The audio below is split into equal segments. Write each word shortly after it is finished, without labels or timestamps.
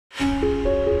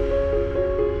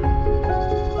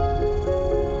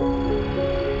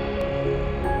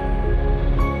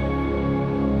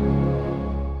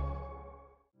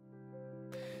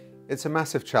It's a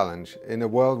massive challenge. In a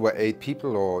world where 8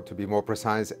 people, or to be more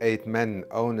precise, 8 men,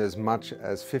 own as much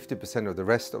as 50% of the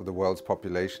rest of the world's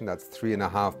population, that's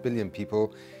 3.5 billion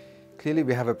people, clearly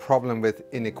we have a problem with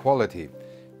inequality.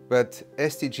 But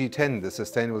SDG 10, the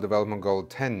Sustainable Development Goal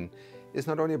 10, is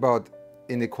not only about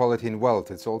inequality in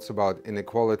wealth, it's also about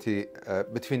inequality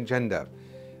between gender.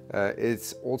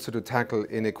 It's also to tackle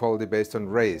inequality based on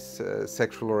race,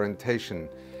 sexual orientation.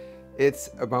 It's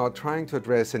about trying to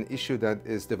address an issue that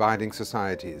is dividing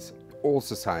societies, all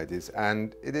societies,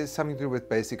 and it is something to do with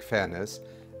basic fairness,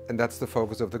 and that's the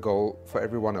focus of the goal for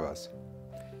every one of us.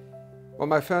 Well,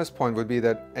 my first point would be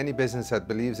that any business that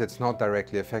believes it's not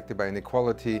directly affected by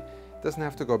inequality doesn't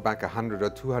have to go back 100 or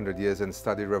 200 years and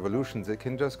study revolutions. It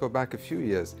can just go back a few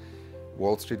years.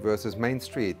 Wall Street versus Main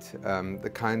Street,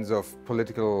 the kinds of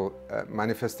political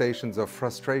manifestations of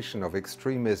frustration, of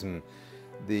extremism,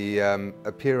 the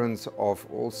appearance of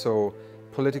also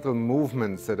political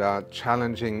movements that are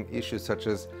challenging issues such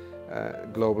as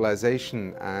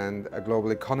globalization and a global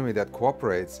economy that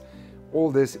cooperates. All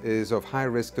this is of high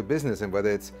risk to business, and whether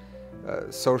it's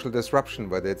social disruption,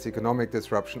 whether it's economic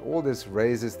disruption, all this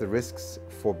raises the risks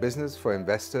for business, for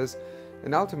investors,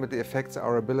 and ultimately affects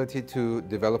our ability to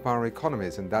develop our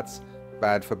economies, and that's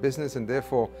bad for business. And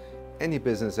therefore any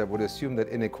business that would assume that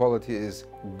inequality is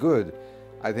good,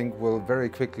 I think will very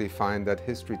quickly find that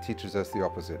history teaches us the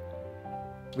opposite.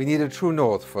 We need a true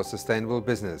north for sustainable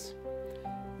business,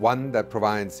 one that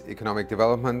provides economic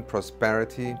development,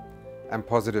 prosperity, and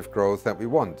positive growth that we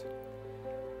want,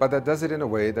 but that does it in a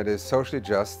way that is socially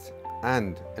just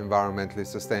and environmentally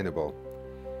sustainable.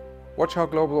 Watch how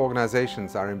global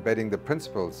organizations are embedding the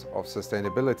principles of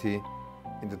sustainability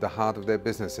into the heart of their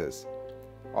businesses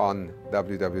on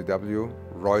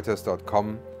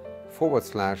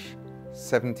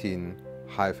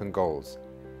www.reuters.com/17-goals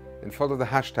and follow the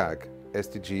hashtag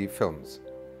SDG Films.